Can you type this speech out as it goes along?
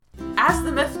As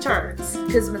the Myth Turns.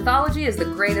 Because mythology is the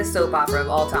greatest soap opera of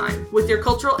all time. With your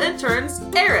cultural interns,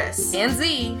 Eris. And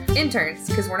Z, interns,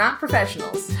 because we're not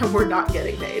professionals. And we're not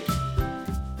getting paid.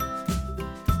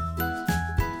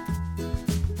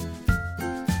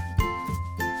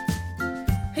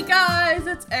 Hey guys,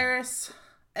 it's Eris.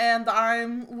 And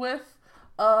I'm with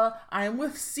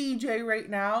CJ right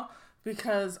now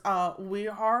because we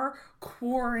are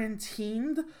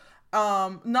quarantined.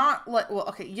 Not like, well,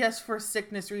 okay, yes, for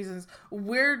sickness reasons.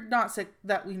 We're not sick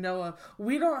that we know of.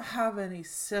 We don't have any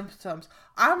symptoms.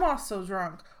 I'm also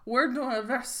drunk. We're doing a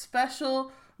very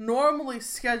special, normally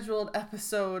scheduled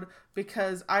episode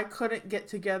because I couldn't get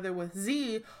together with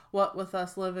Z, what with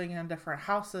us living in different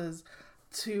houses,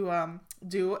 to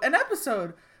do an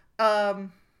episode.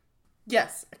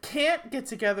 Yes, I can't get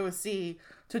together with Z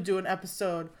to do an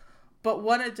episode, but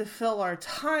wanted to fill our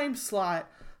time slot.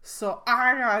 So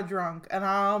I got drunk and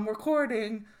I'm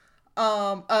recording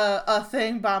a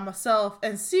thing by myself,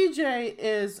 and CJ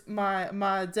is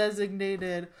my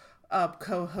designated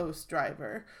co-host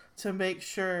driver to make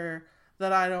sure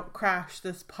that I don't crash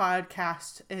this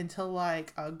podcast into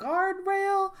like a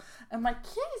guardrail. And my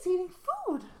kitty's eating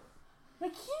food.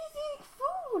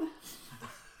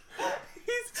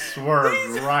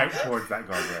 Swerved right towards that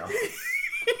guardrail.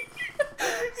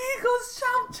 He goes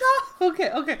chomp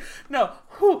chomp. Okay. No.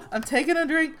 I'm taking a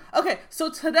drink. Okay,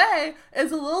 so today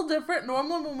is a little different.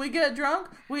 Normally when we get drunk,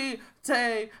 we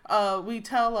tell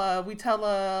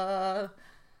a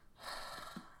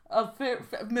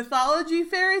mythology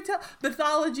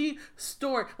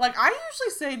story. Like, I usually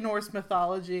say Norse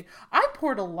mythology. I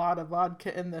poured a lot of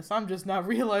vodka in this. I'm just now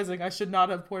realizing I should not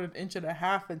have poured 1.5 inches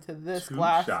into this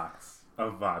glass. 2 shots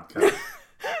of vodka.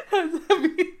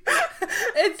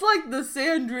 It's like the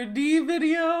Sandra D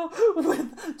video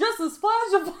with just a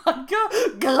splash of vodka.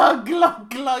 Glug, glug,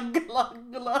 glug,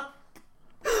 glug, glug.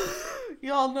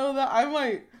 Y'all know that?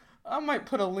 I might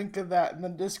put a link of that in the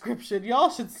description. Y'all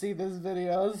should see this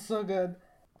video. It's so good.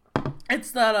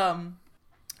 It's that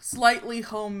slightly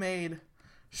homemade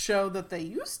show that they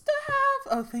used to have.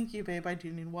 Oh, thank you, babe. I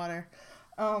do need water.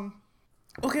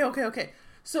 Okay.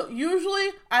 So usually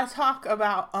I talk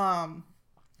about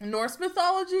Norse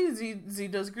mythology. Z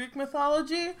does Greek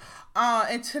mythology.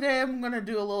 And today I'm going to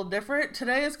do a little different.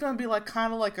 Today is going to be like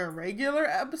kind of like a regular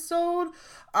episode.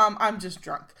 I'm just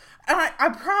drunk. And I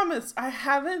promise I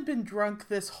haven't been drunk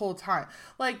this whole time.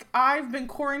 Like, I've been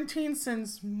quarantined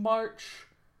since March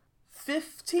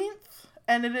 15th.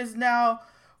 And it is now,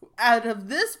 out of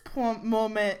this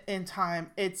moment in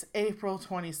time, it's April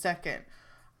 22nd.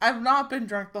 I've not been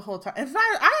drunk the whole time. In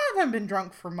fact, I haven't been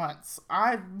drunk for months.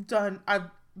 I've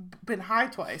been high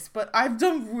twice, but I've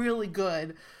done really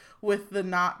good with the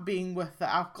not being with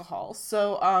the alcohol.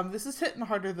 So this is hitting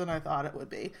harder than I thought it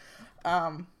would be.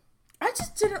 I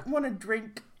just didn't want to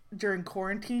drink during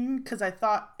quarantine because I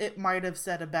thought it might have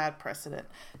set a bad precedent.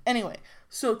 Anyway,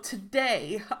 so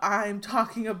today I'm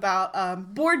talking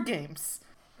about board games.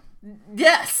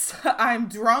 Yes, I'm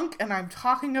drunk and I'm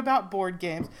talking about board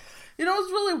games. You know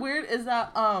what's really weird is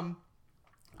that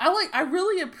I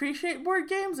really appreciate board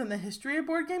games and the history of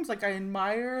board games. Like, I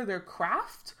admire their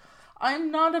craft.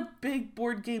 I'm not a big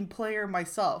board game player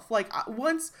myself. Like,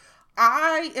 once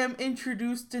I am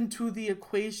introduced into the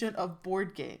equation of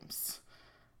board games,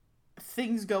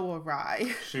 things go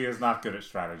awry. She is not good at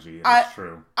strategy. It's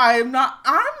true. I'm a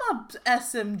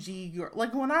SMG girl.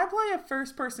 Like, when I play a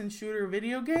first-person shooter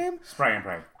video game, spray and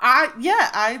pray.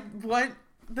 I want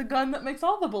the gun that makes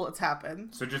all the bullets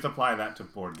happen. So just apply that to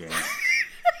board games.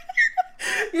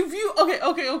 If you,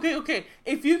 okay.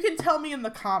 If you can tell me in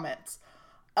the comments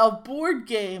a board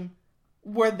game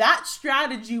where that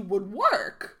strategy would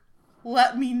work,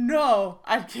 let me know.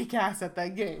 I'd kick ass at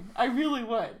that game. I really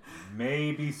would.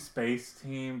 Maybe Space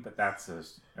Team, but that's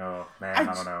oh man, I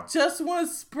don't know. Just want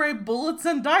to spray bullets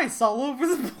and dice all over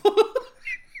the board.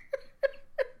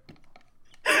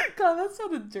 God, that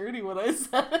sounded dirty when I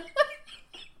said it.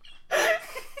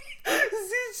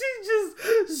 See,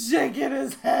 just shaking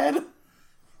his head.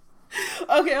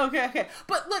 Okay.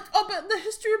 But the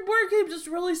history of board games is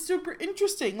really super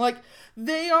interesting. Like,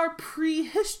 they are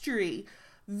prehistory.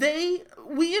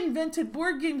 We invented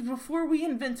board games before we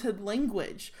invented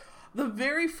language. The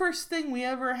very first thing we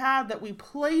ever had that we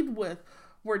played with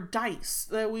were dice.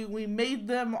 That we made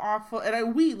them off of,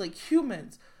 and we, like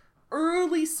humans,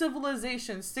 early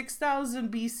civilization,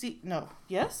 6,000 BC. No,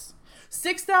 yes?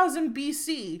 6,000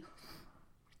 BC,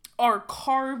 our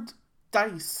carved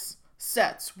dice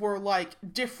sets were like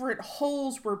different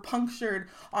holes were punctured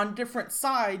on different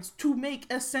sides to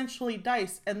make essentially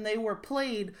dice, and they were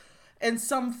played in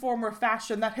some form or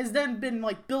fashion that has then been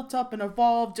like built up and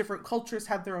evolved. Different cultures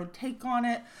had their own take on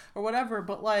it or whatever,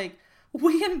 but like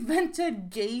we invented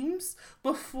games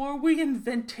before we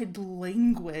invented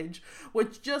language,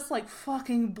 which just like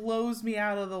fucking blows me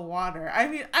out of the water. I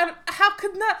mean,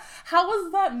 how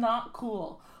is that not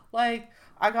cool? Like,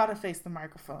 I gotta face the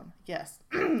microphone. Yes.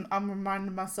 I'm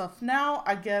reminding myself now.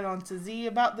 I get on to Z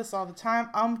about this all the time.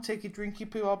 I'm gonna take a drinky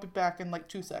poo. I'll be back in like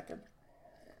 2 seconds.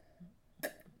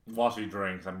 While she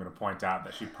drinks, I'm going to point out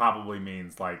that she probably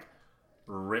means like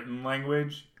written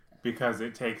language, because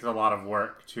it takes a lot of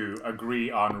work to agree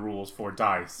on rules for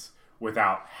dice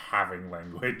without having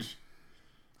language.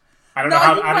 I don't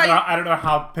know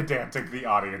how pedantic the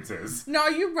audience is. No,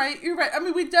 you're right. I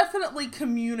mean, we definitely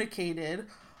communicated.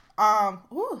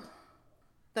 Ooh,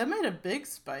 that made a big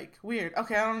spike. Weird.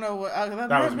 Okay, I don't know what.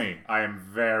 That was me. I am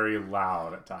very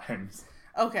loud at times.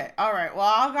 Okay, all right.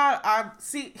 Well,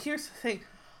 see, here's the thing.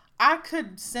 I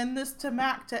could send this to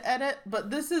Mac to edit, but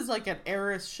this is like an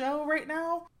Eris show right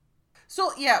now.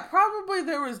 So yeah, probably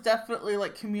there was definitely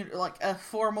like a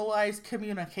formalized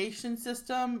communication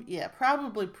system. Yeah,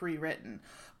 probably pre-written.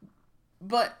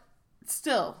 But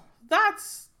still,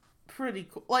 that's pretty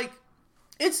cool. Like,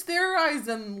 it's theorized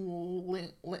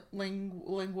in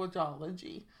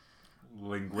languageology.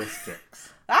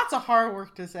 Linguistics. That's a hard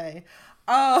word to say.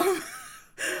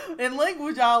 In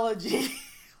languageology,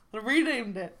 I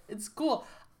renamed it. It's cool.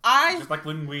 Just like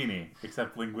linguini,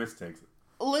 except linguistics.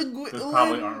 Those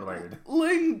probably aren't related.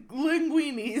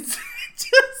 Linguinis.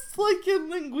 Just like in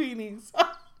linguinis.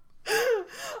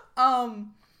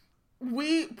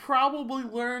 We probably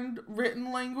learned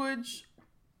written language,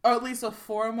 or at least a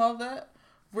form of it,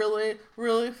 really,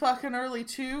 really fucking early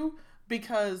too,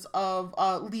 because of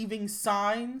leaving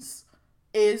signs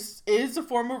is a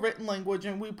form of written language,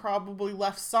 and we probably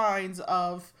left signs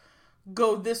of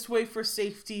go this way for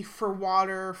safety, for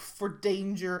water, for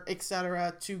danger,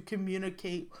 etc., to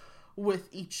communicate with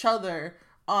each other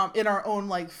in our own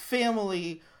like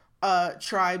family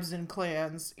tribes and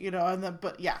clans, you know. And then,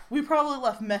 but yeah, we probably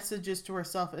left messages to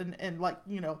ourselves and like,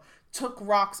 you know, took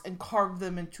rocks and carved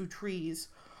them into trees.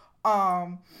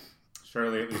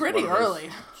 Surely at least pretty early.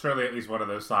 Surely at least one of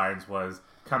those signs was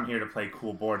come here to play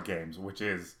cool board games, which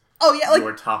is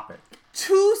your topic.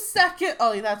 2 seconds.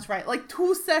 Oh, that's right. Like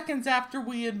 2 seconds after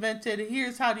we invented,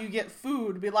 here's how do you get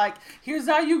food. Be like, here's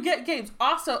how you get games.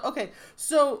 Also, okay.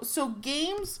 So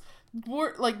games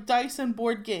were like dice and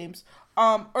board games.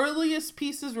 Earliest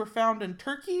pieces were found in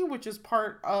Turkey, which is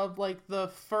part of like the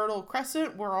Fertile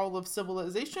Crescent, where all of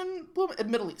civilization,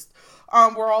 Middle East,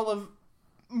 where all of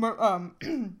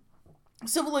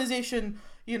civilization,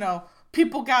 you know,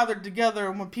 people gathered together,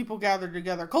 and when people gathered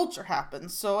together, culture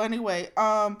happens. So anyway,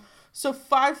 so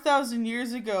 5,000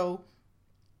 years ago,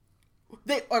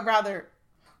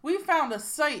 we found a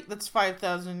site that's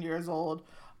 5,000 years old,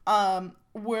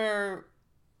 where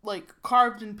like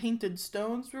carved and painted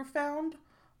stones were found,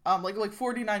 like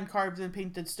 49 carved and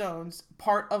painted stones,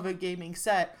 part of a gaming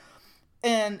set,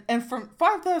 and from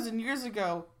 5,000 years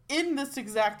ago in this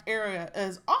exact area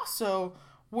is also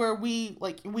where we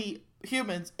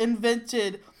humans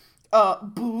invented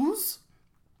booze,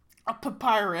 a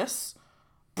papyrus,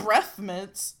 breath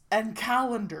mints, and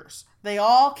calendars. They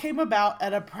all came about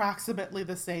at approximately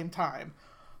the same time,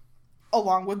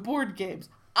 along with board games.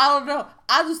 I don't know.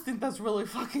 I just think that's really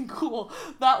fucking cool.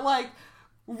 That, like,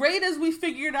 right as we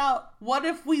figured out, what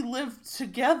if we lived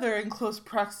together in close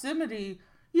proximity,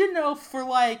 you know, for,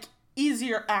 like,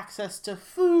 easier access to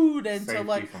food and safety to,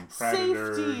 like,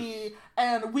 safety.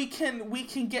 And we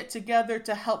can get together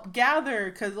to help gather,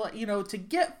 because, like, you know, to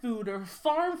get food or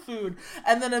farm food.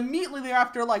 And then immediately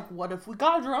thereafter, like, what if we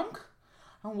got drunk?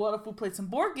 And what if we played some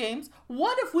board games?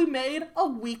 What if we made a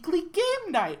weekly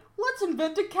game night? Let's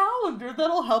invent a calendar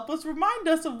that'll help us remind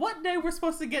us of what day we're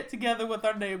supposed to get together with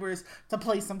our neighbors to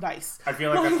play some dice. I feel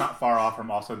like that's not far off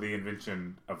from also the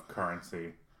invention of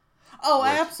currency. Oh,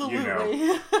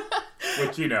 absolutely.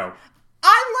 Which, you know.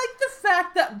 I like the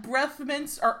fact that breath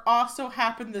mints are also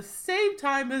happen the same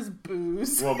time as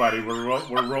booze. Well, buddy, we're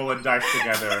rolling dice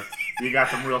together. You got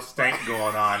some real stank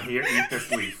going on. Here, eat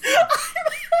this leaf.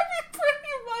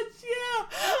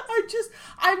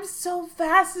 I'm so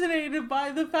fascinated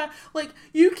by the fact, like,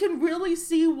 you can really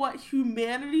see what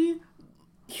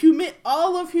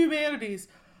all of humanity's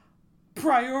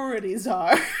priorities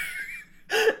are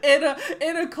in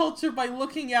a culture by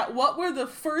looking at what were the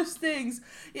first things.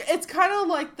 It's kind of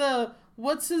like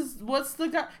what's the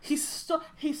guy, he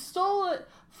stole it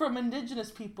from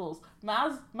indigenous peoples.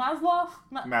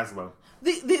 Maslow?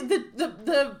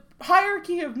 The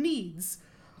hierarchy of needs.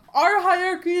 Our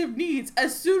hierarchy of needs,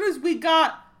 as soon as we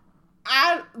got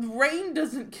Rain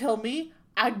doesn't kill me.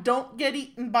 I don't get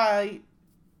eaten by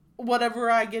whatever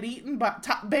I get eaten by,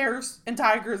 bears and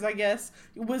tigers, I guess.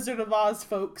 Wizard of Oz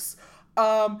folks.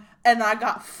 And I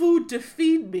got food to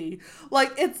feed me.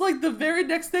 Like, it's like the very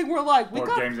next thing we're like, Board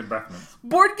games and breath mints.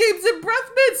 Board games and breath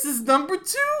mints is number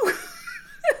 2.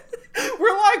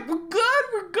 We're like, we're good,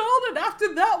 we're golden.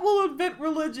 After that, we'll invent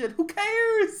religion. Who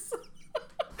cares?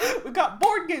 We got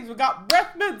board games, we got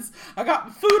breath mints, I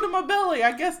got food in my belly.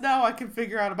 I guess now I can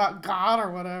figure out about God or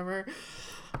whatever.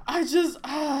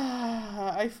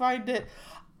 I find it,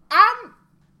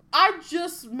 I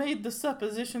just made the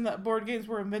supposition that board games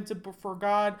were invented before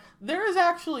God. There is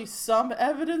actually some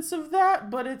evidence of that,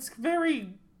 but it's very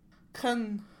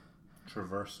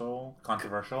controversial.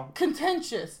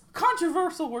 Contentious.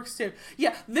 Controversial works too.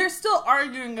 Yeah, they're still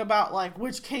arguing about, like,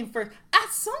 which came first.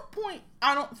 At some point,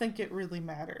 I don't think it really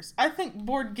matters. I think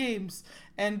board games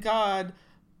and God,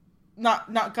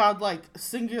 not God, like,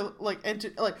 singular, like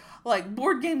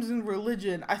board games and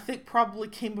religion, I think probably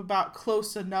came about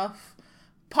close enough.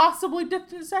 Possibly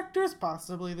different sectors,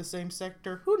 possibly the same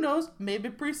sector. Who knows? Maybe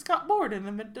priests got bored and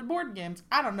invented board games.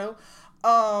 I don't know.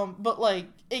 But, like,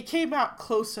 it came out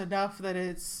close enough that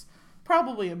it's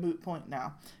probably a moot point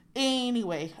now.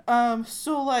 Anyway,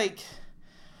 so, like,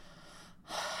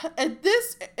 at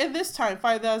this time,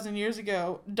 5,000 years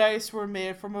ago, dice were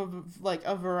made from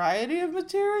a variety of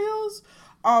materials,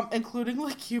 including,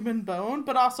 like, human bone,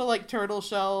 but also, like, turtle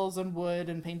shells and wood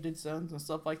and painted stones and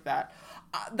stuff like that.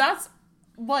 That's,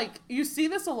 like, you see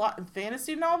this a lot in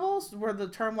fantasy novels where the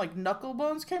term, like, knuckle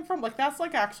bones came from. Like, that's,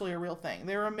 like, actually a real thing.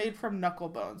 They were made from knuckle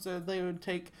bones. So they would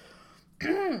take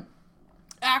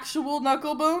actual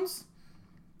knuckle bones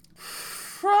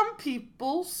from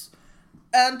people's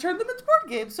and turn them into board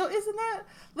games. So isn't that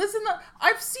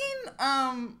I've seen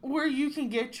where you can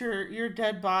get your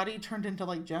dead body turned into,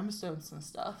 like, gemstones and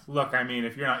stuff. Look, I mean,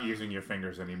 if you're not using your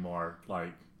fingers anymore,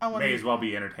 like, may as well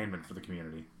be entertainment for the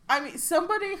community. I mean,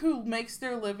 somebody who makes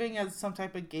their living as some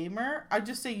type of gamer, I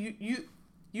just say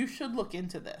you should look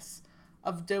into this,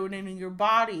 of donating your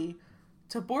body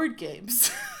to board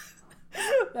games.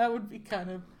 That would be kind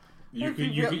of...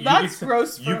 That's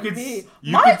gross for me.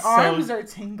 My arms are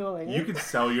tingling. You could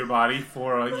sell your body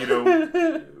for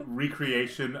a,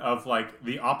 recreation of, like,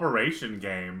 the Operation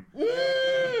game.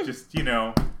 Just,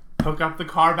 hook up the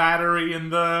car battery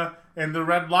and the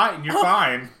red light and you're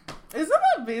fine. Isn't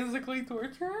that basically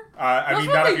torture? I mean,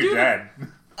 not if you're dead.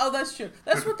 Oh, that's true.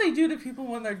 That's what they do to people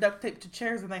when they're duct taped to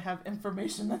chairs and they have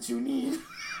information that you need.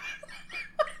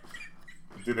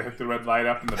 Do they hook the red light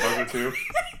up in the buzzer too?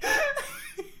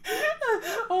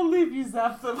 Only if you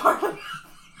zap them hard enough.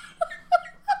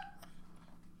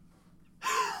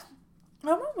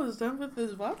 I'm almost done with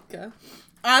this vodka.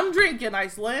 I'm drinking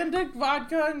Icelandic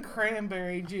vodka and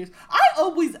cranberry juice. I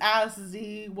always ask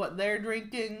Z what they're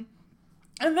drinking,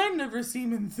 and they never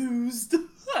seem enthused.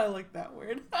 I like that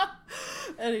word.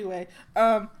 Anyway,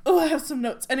 I have some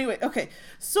notes. Anyway, okay.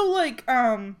 So, like,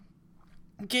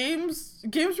 games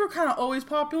were kind of always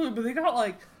popular, but they got,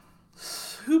 like,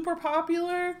 super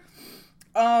popular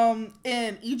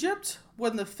in Egypt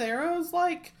when the pharaohs,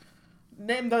 like,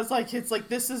 named those, like, it's like,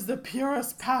 this is the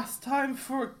purest pastime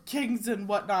for kings and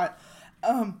whatnot.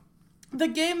 The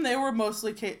game they were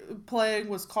mostly playing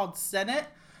was called Senet,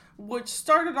 which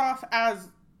started off as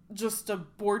just a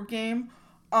board game,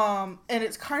 and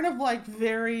it's kind of like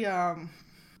very, I've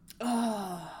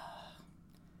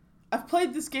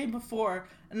played this game before,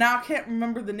 and now I can't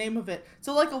remember the name of it.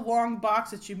 So, like, a long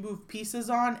box that you move pieces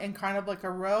on in kind of like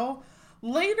a row.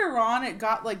 Later on, it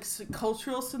got, like,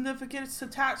 cultural significance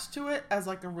attached to it as,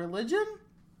 like, a religion.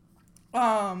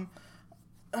 I'm,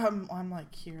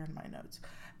 like, here in my notes.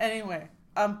 Anyway,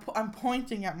 I'm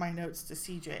pointing at my notes to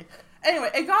CJ.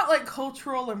 Anyway, it got, like,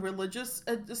 cultural and religious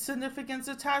significance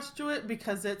attached to it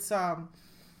because it's,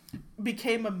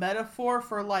 became a metaphor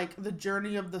for, like, the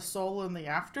journey of the soul in the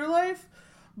afterlife.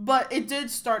 But it did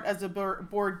start as a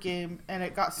board game, and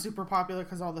it got super popular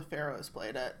because all the pharaohs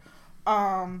played it.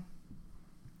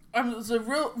 So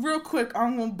real quick,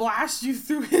 I'm going to blast you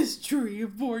through history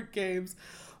of board games.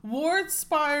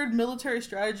 War-inspired military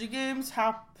strategy games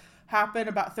happened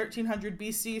about 1300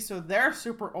 BC, so they're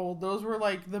super old. Those were,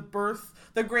 like, the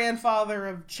grandfather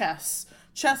of chess.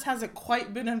 Chess hasn't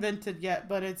quite been invented yet,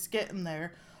 but it's getting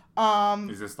there.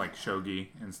 Is this, like, shogi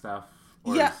and stuff?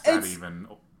 Or yeah,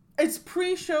 it's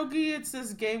pre-shogi. It's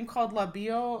this game called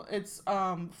Labio. It's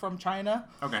from China.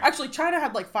 Okay. Actually, China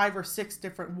had like 5 or 6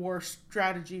 different war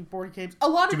strategy board games.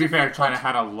 To be fair, China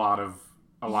had a lot of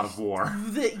war.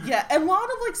 And a lot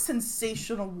of, like,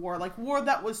 sensational war, like war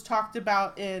that was talked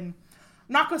about in, I'm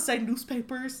not gonna say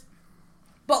newspapers,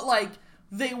 but, like,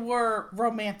 they were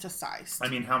romanticized. I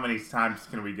mean, how many times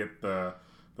can we get the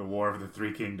War of the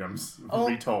Three Kingdoms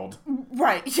retold?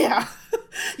 Right, yeah.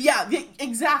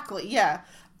 Exactly, yeah.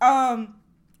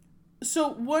 So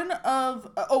one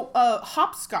of...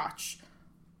 Hopscotch.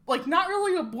 Like, not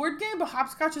really a board game, but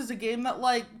Hopscotch is a game that,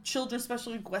 like, children,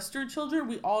 especially Western children,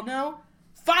 we all know.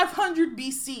 500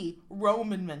 BC,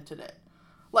 Rome invented it.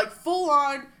 Like, full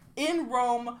on, in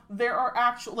Rome, there are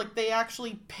actual, like, they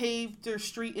actually paved their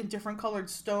street in different colored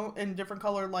stone, in different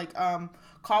colored, like,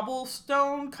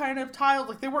 cobblestone kind of tiles.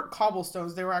 Like, they weren't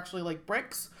cobblestones, they were actually, like,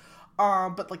 bricks,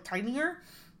 but, like, tinier.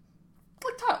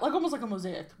 Like, like, almost like a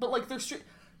mosaic. But, like, their street...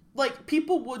 Like,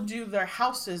 people would do their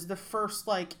houses, the first,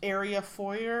 like, area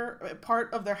foyer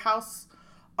part of their house,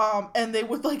 and they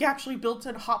would, like, actually build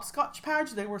in hopscotch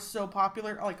pads. They were so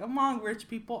popular, like, among rich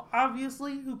people,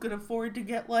 obviously, who could afford to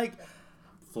get, like,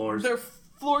 floors. Their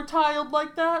floor tiled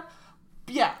like that.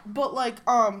 Yeah, but, like,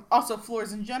 also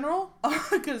floors in general,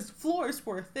 because floors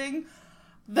were a thing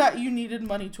that you needed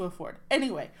money to afford.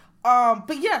 Anyway,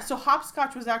 but yeah, so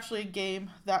hopscotch was actually a game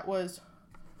that was...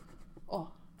 Oh,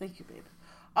 thank you, babe.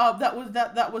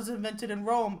 That was invented in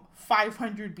Rome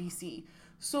 500 BC.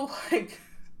 So, like,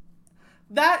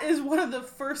 that is one of the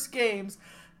first games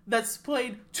that's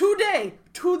played today.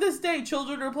 To this day,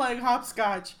 children are playing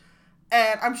hopscotch.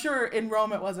 And I'm sure in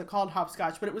Rome it wasn't called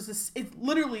hopscotch, but it's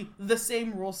literally the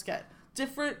same rule set.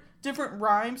 Different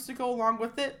rhymes to go along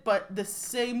with it, but the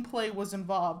same play was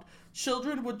involved.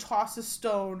 Children would toss a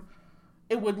stone,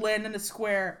 it would land in a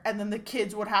square, and then the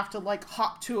kids would have to, like,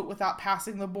 hop to it without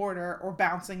passing the border or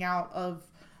bouncing out of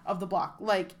the block.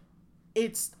 Like,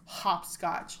 it's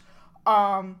hopscotch.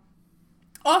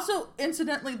 Also,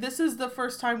 incidentally, this is the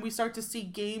first time we start to see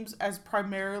games as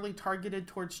primarily targeted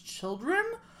towards children.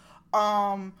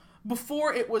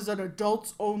 Before it was an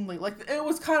adults only. Like, it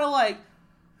was kind of like,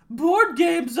 board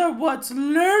games are what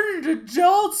learned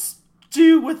adults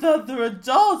do with other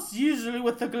adults, usually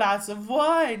with a glass of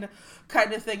wine,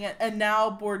 kind of thing. And now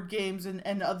board games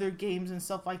and other games and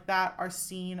stuff like that are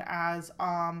seen as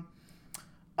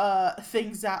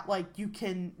things that, like, you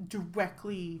can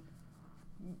directly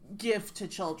give to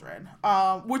children,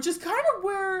 which is kind of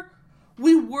where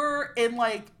we were in,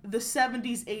 like, the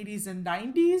 70s, 80s, and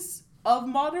 90s of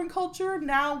modern culture.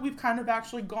 Now we've kind of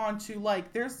actually gone to,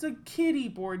 like, there's the kiddie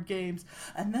board games,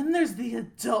 and then there's the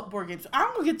adult board games.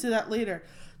 I'm gonna get to that later.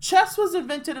 Chess was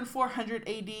invented in 400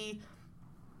 AD.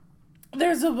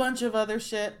 There's a bunch of other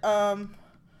shit.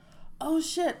 Oh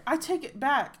shit, I take it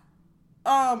back.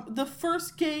 The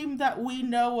first game that we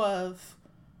know of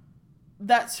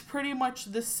that's pretty much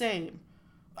the same.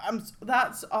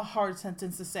 That's a hard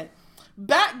sentence to say.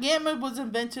 Backgammon was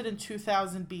invented in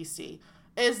 2000 BC.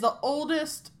 It is the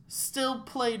oldest still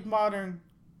played modern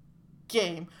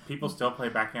game. People still play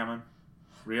backgammon?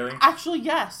 Really? Actually,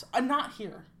 yes. Not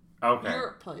here. Okay.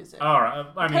 Europe plays it. All right.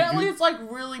 I mean, apparently, it's, like,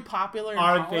 really popular in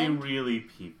Holland. Are they really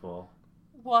people?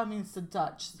 Well, I mean, it's the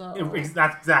Dutch, so...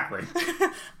 That's exactly.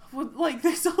 Like,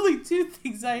 there's only two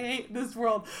things I hate in this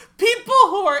world. People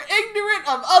who are ignorant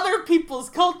of other people's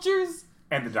cultures...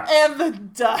 And the Dutch. And the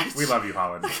Dutch. We love you,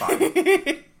 Holland.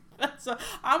 It's fine.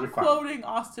 I'm quoting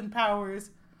Austin Powers.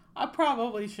 I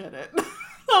probably shouldn't.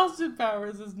 Austin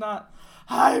Powers is not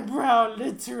highbrow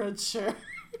literature.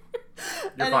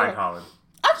 You're fine, Colin.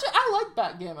 Actually, I like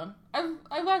backgammon.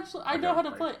 I know how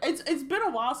to play. It's been a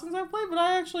while since I've played, but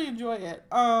I actually enjoy it.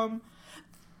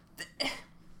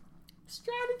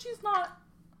 Strategy's not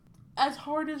as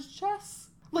hard as chess.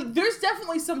 Like, there's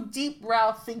definitely some deep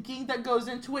brow thinking that goes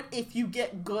into it if you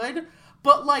get good,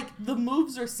 but, like, the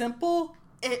moves are simple.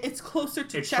 It's closer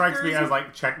to checkers. It strikes me as,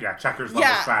 like, checkers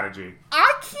level strategy.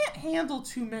 I can't handle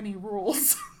too many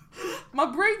rules. My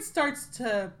brain starts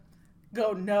to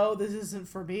go, no, this isn't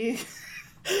for me.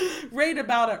 Right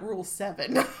about at rule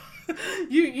 7.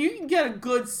 You can get a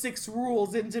good 6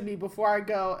 rules into me before I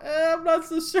go, I'm not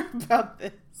so sure about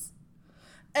this.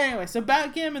 Anyway, so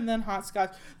backgammon and then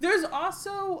hopscotch. There's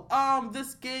also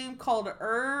this game called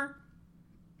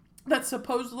that's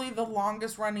supposedly the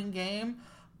longest running game.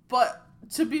 But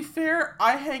to be fair,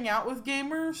 I hang out with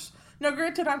gamers. Now,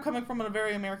 granted, I'm coming from a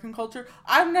very American culture.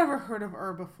 I've never heard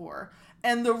of before.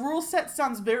 And the rule set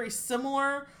sounds very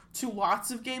similar to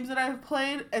lots of games that I've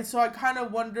played. And so I kind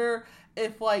of wonder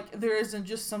if, like, there isn't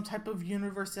just some type of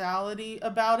universality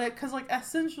about it. Because, like,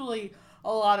 essentially,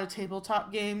 a lot of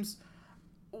tabletop games,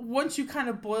 once you kind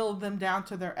of boil them down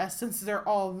to their essence, they're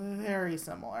all very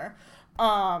similar.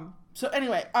 So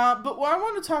anyway, but what I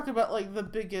want to talk about, like, the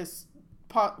biggest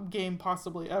game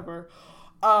possibly ever,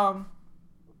 and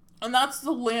that's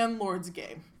the Landlord's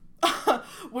game,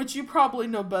 which you probably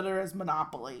know better as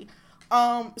Monopoly.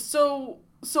 So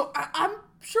So I'm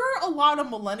sure a lot of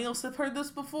millennials have heard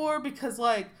this before because,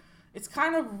 like, it's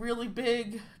kind of really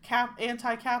big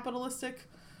anti-capitalistic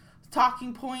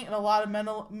talking point, and a lot of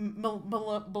billennials,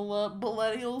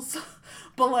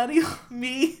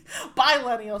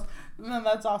 and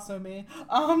that's also me.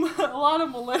 A lot of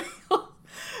millennials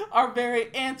are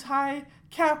very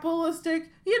anti-capitalistic,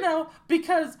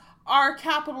 because our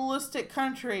capitalistic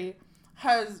country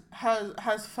has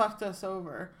fucked us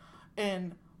over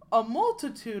in a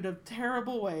multitude of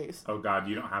terrible ways. Oh God,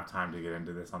 you don't have time to get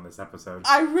into this on this episode.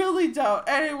 I really don't.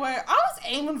 Anyway, I was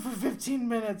aiming for 15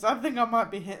 minutes. I think I might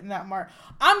be hitting that mark.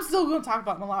 I'm still going to talk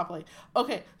about Monopoly.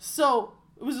 Okay, so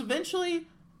it was originally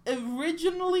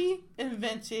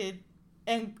invented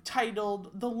and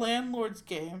titled The Landlord's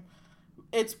Game.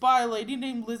 It's by a lady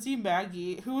named Lizzie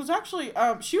Magie, who was actually,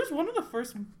 she was one of the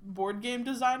first board game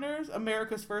designers,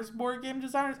 America's first board game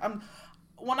designers.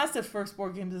 When I said first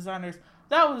board game designers,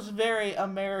 that was very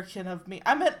American of me.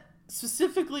 I meant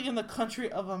specifically in the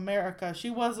country of America. She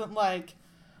wasn't like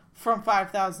from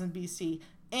 5000 BC.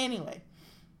 Anyway,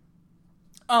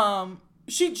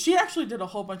 she actually did a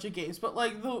whole bunch of games, but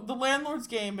like the Landlord's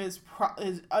Game is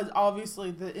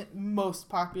obviously the most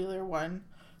popular one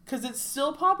because it's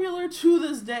still popular to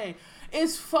this day.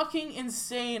 It's fucking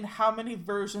insane how many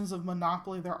versions of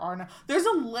Monopoly there are now. There's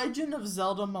a Legend of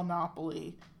Zelda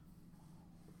Monopoly.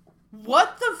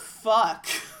 What the fuck?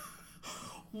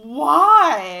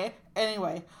 Why?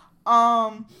 Anyway,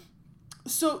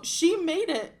 so she made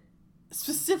it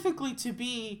specifically to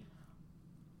be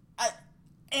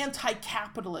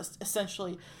anti-capitalist,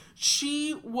 essentially.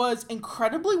 She was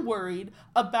incredibly worried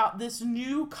about this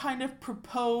new kind of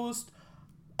proposed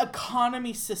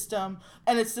economy system,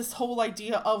 and it's this whole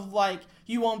idea of like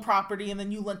you own property and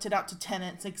then you lent it out to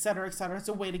tenants, etc., etc. It's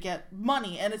a way to get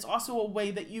money, and it's also a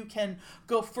way that you can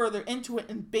go further into it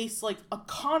and base like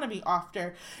economy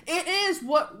after. It is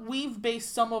what we've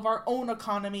based some of our own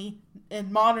economy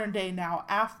in modern day now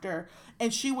after,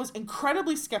 and she was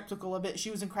incredibly skeptical of it.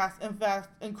 She was in fact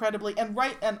incredibly and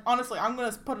honestly, I'm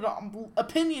gonna put it on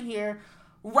opinion here,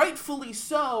 rightfully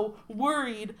so,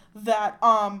 worried that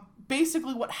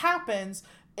basically what happens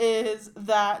is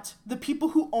that the people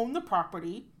who own the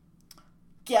property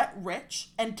get rich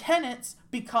and tenants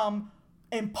become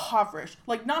impoverished.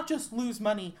 Like, not just lose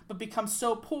money, but become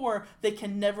so poor they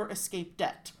can never escape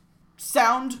debt.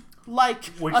 Sound like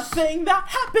a thing that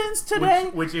happens today?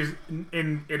 Which is,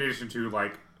 in addition to,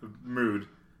 like, mood.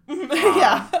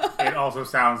 Yeah. It also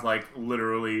sounds like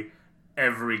literally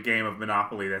every game of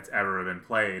Monopoly that's ever been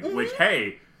played. Mm-hmm. Which,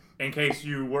 hey, in case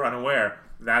you were unaware,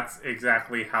 that's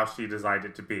exactly how she designed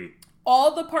it to be.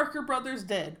 All the Parker brothers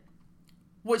did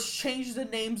was change the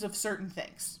names of certain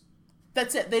things.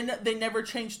 That's it. They never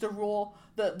changed the rule,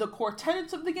 the core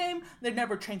tenets of the game. They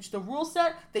never changed the rule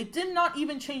set. They did not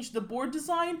even change the board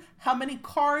design, how many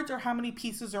cards or how many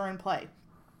pieces are in play.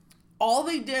 All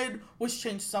they did was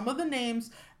change some of the names,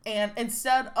 and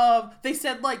instead of, they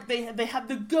said like they had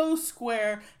the go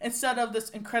square instead of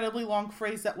this incredibly long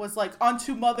phrase that was like,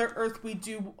 onto Mother Earth we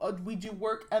do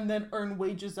work and then earn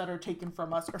wages that are taken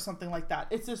from us, or something like that.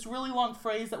 It's this really long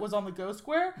phrase that was on the go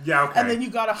square. Yeah, okay. And then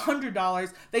you got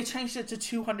 $100. They changed it to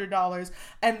 $200,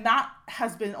 and that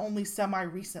has been only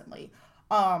semi-recently.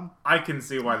 I can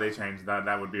see why they changed that.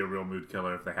 That would be a real mood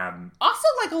killer if they hadn't. Also,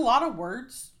 like, a lot of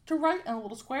words to write in a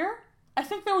little square. I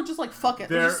think they were just like, fuck it.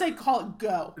 They just say, call it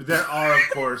go. There are, of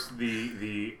course,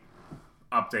 the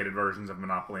updated versions of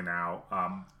Monopoly now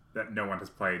that no one has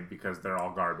played because they're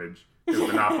all garbage. Because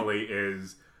Monopoly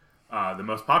is the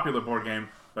most popular board game,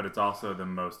 but it's also the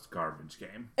most garbage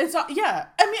game. It's yeah.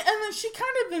 I mean, and then she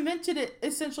kind of invented it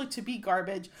essentially to be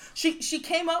garbage. She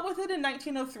came up with it in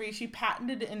 1903. She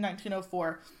patented it in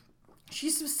 1904. She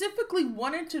specifically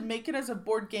wanted to make it as a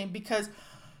board game because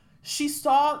she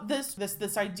saw this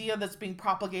idea that's being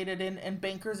propagated in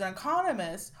bankers and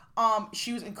economists.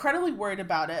 She was incredibly worried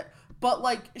about it, but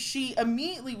like she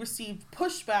immediately received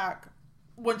pushback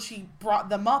when she brought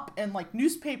them up in like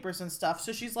newspapers and stuff.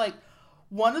 So she's like,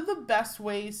 one of the best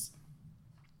ways,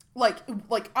 like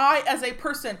I, as a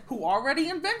person who already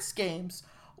invents games,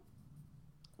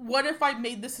 what if I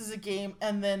made this as a game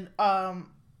and then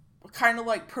kind of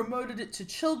like promoted it to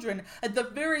children? At the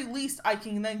very least, I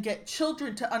can then get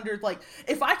children to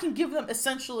if I can give them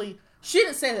essentially, she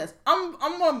didn't say this, I'm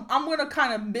gonna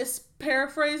kind of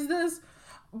misparaphrase this,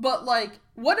 but like,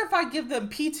 what if I give them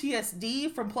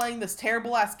PTSD from playing this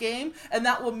terrible ass game, and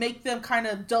that will make them kind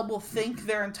of double think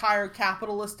their entire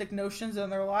capitalistic notions in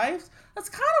their lives? That's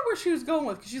kind of where she was going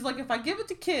with, because she's like, if I give it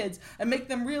to kids and make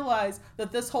them realize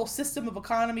that this whole system of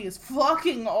economy is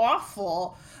fucking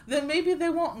awful, then maybe they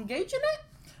won't engage in it.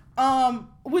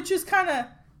 Which is kind of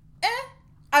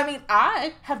I mean,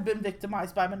 I have been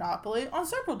victimized by Monopoly on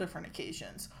several different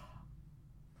occasions.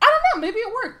 I don't know, maybe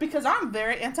it worked because I'm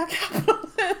very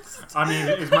anti-capitalist. I mean,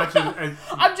 as much as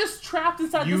I'm just trapped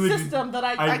inside the would- system that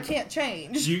I can't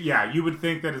change. you would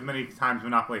think that as many times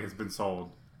Monopoly has been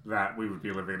sold, that we would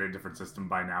be living in a different system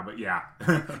by now. But yeah,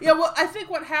 Yeah, well, I think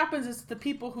what happens is the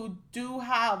people who do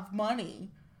have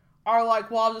money are like,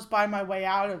 well, I'll just buy my way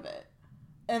out of it.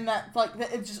 And that, like,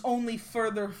 it just only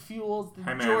further fuels the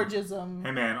Hey, man. Georgism.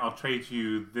 hey man, I'll trade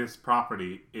you this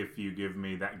property if you give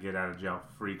me that get out of jail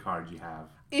free card you have.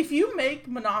 If you make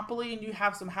Monopoly and you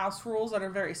have some house rules that are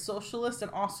very socialist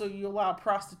and also you allow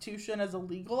prostitution as a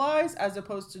legalized as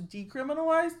opposed to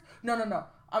decriminalized, no.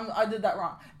 I did that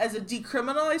wrong. As a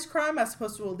decriminalized crime as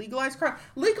opposed to a legalized crime.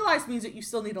 Legalized means that you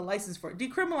still need a license for it.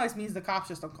 Decriminalized means the cops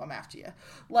just don't come after you.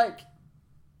 Like,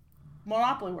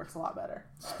 Monopoly works a lot better.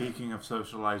 Speaking of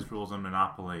socialized rules in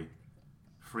Monopoly,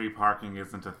 free parking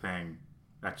isn't a thing.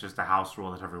 That's just a house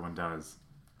rule that everyone does.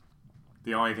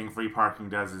 The only thing free parking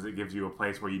does is it gives you a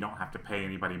place where you don't have to pay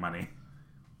anybody money.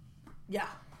 Yeah.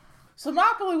 So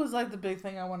Monopoly was like the big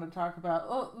thing I wanted to talk about.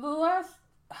 Oh, the last...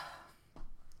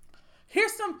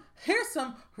 Here's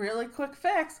some really quick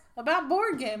facts about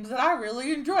board games that I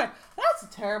really enjoy. That's a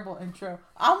terrible intro.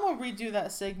 I'm gonna redo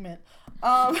that segment.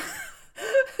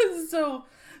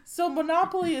 So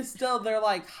Monopoly is still their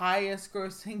like highest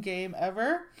grossing game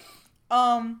ever.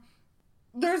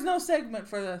 There's no segment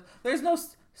for this. There's no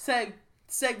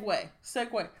segue.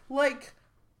 Like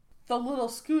the little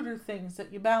scooter things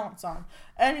that you balance on.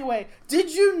 Anyway,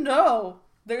 did you know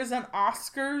there's an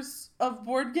Oscars of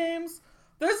board games?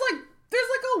 There's like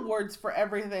awards for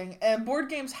everything, and board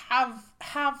games have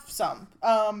some.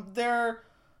 They're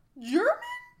German?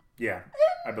 Yeah,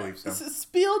 I believe so.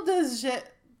 Spiels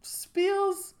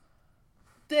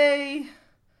des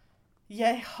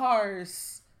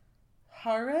Jahres.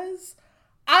 Harez?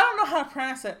 I don't know how to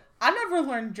pronounce it. I never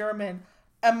learned German,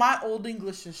 and my old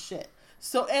English is shit.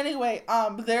 So anyway,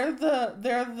 they're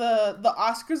the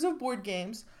Oscars of board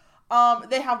games.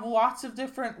 They have lots of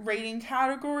different rating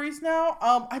categories now.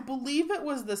 I believe it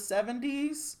was the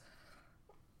 70s,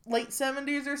 late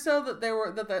 70s or so that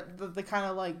the kind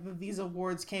of like these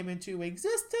awards came into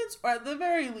existence, or at the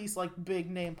very least like big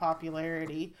name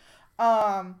popularity.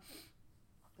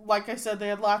 Like I said, they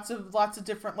had lots of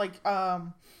different like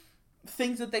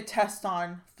things that they test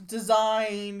on: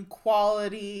 design,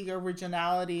 quality,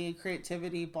 originality,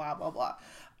 creativity, blah blah blah.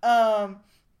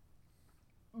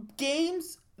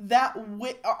 Games that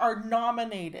are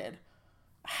nominated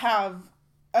have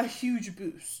a huge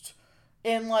boost.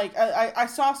 And like I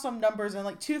saw some numbers in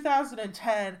like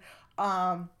 2010,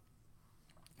 a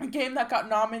game that got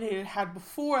nominated had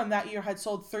before in that year had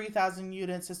sold 3,000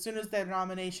 units. As soon as their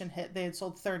nomination hit, they had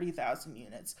sold 30,000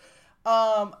 units.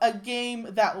 A game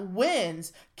that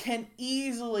wins can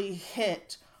easily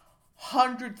hit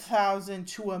 100,000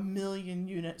 to 1,000,000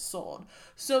 units sold.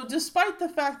 So despite the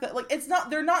fact that like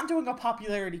they're not doing a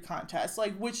popularity contest,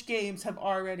 like which games have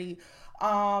already,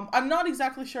 I'm not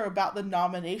exactly sure about the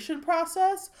nomination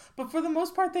process, but for the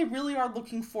most part they really are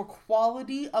looking for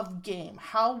quality of game.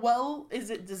 How well is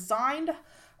it designed?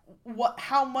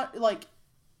 How much, like,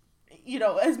 you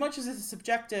know, as much as it's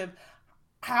subjective,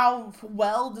 how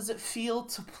well does it feel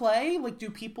to play? Like,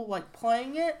 do people like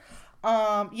playing it?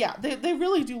 Yeah, they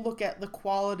really do look at the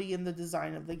quality and the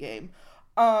design of the game.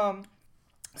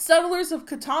 Settlers of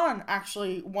Catan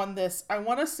actually won this. I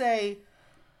want to say,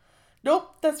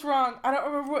 nope, that's wrong. I don't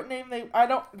remember what I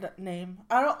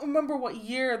don't remember what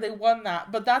year they won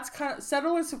that, but that's kind of,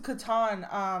 Settlers of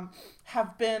Catan,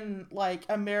 have been like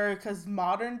America's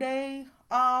modern day,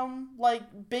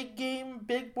 like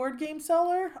big board game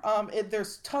seller.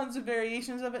 There's tons of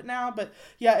variations of it now, but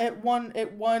yeah, it won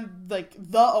like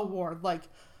the award, like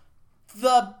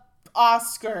the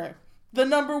Oscar, the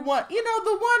number one, you know,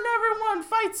 the one everyone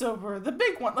fights over, the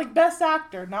big one, like best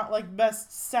actor, not like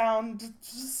best sound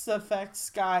effects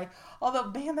guy. Although,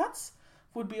 man,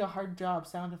 would be a hard job,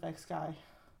 sound effects guy.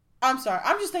 I'm sorry.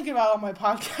 I'm just thinking about all my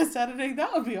podcast editing.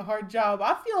 That would be a hard job.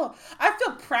 I feel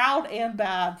proud and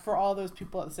bad for all those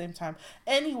people at the same time.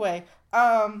 Anyway,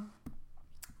 the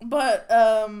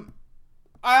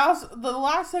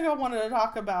last thing I wanted to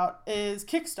talk about is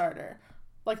Kickstarter.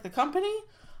 Like the company,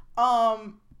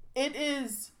 it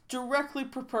is directly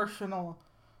proportional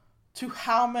to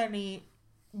how many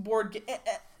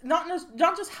not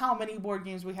just how many board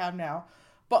games we have now,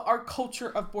 but our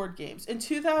culture of board games. In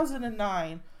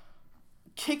 2009,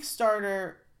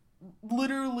 Kickstarter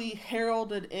literally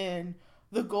heralded in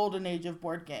the golden age of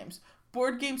board games.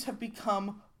 Board games have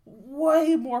become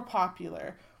way more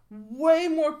popular, way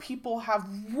more people have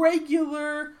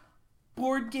regular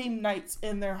board game nights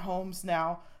in their homes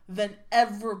now than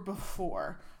ever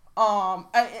before.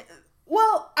 I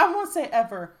won't say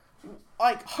ever.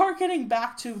 Like, hearkening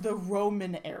back to the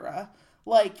Roman era,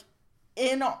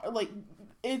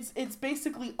 it's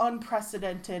basically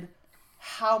unprecedented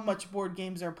how much board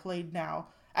games are played now,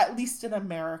 at least in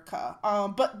America.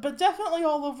 But definitely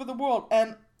all over the world,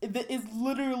 and it is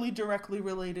literally directly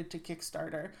related to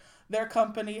Kickstarter. Their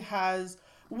company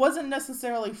wasn't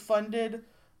necessarily funded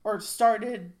or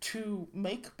started to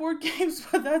make board games,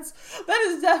 but that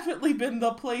has definitely been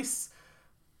the place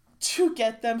to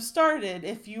get them started.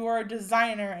 If you are a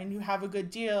designer and you have a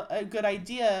good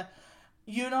idea,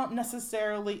 you don't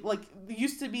necessarily, it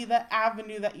used to be the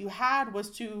avenue that you had was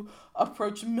to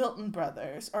approach Milton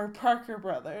Brothers or Parker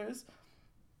Brothers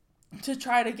to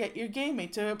try to get your game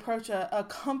made, to approach a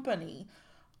company,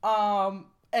 and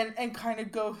kind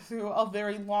of go through a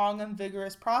very long and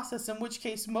vigorous process, in which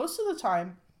case most of the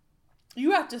time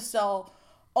you have to sell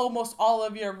almost all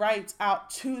of your rights out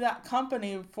to that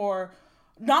company for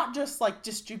not just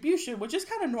distribution, which is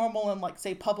kind of normal in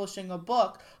say publishing a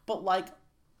book, but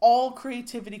all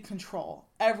creativity control,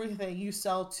 everything you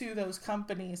sell to those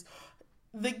companies.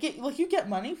 You get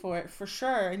money for it for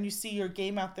sure, and you see your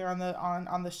game out there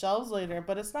on the shelves later,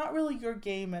 but it's not really your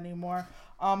game anymore.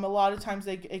 A lot of times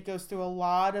it goes through a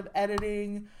lot of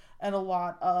editing and a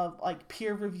lot of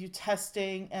peer review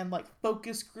testing and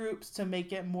focus groups to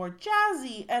make it more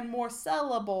jazzy and more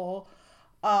sellable.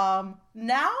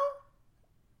 Now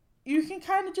you can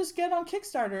kind of just get on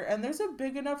Kickstarter, and there's a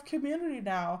big enough community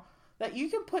now that you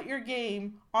can put your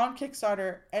game on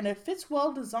Kickstarter, and if it's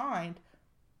well designed,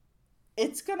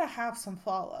 it's gonna have some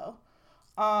follow.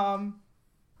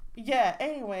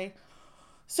 Anyway,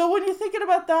 so when you're thinking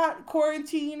about that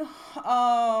quarantine,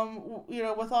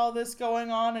 with all this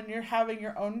going on and you're having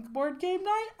your own board game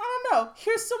night, I don't know,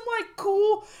 here's some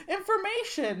cool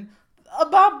information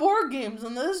about board games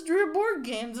and the history of board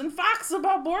games and facts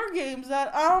about board games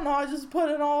that, I don't know, I just put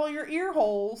in all your ear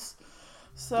holes.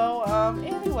 So,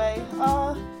 anyway,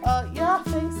 thanks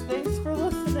for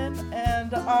listening,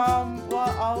 and,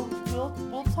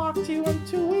 we'll talk to you in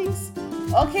 2 weeks.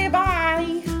 Okay,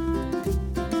 bye!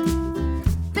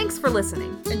 Thanks for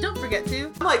listening. And don't forget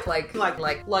to Like.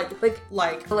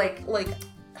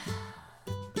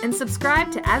 And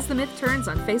subscribe to As the Myth Turns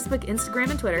on Facebook,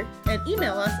 Instagram, and Twitter. and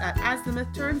email us at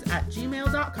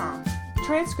asthemythturns@gmail.com.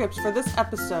 Transcripts for this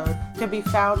episode can be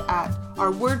found at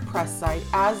our WordPress site,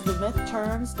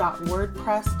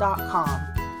 asthemythturns.wordpress.com.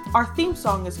 Our theme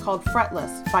song is called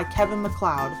Fretless by Kevin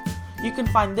MacLeod. You can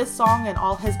find this song and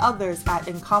all his others at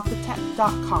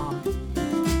incompetech.com.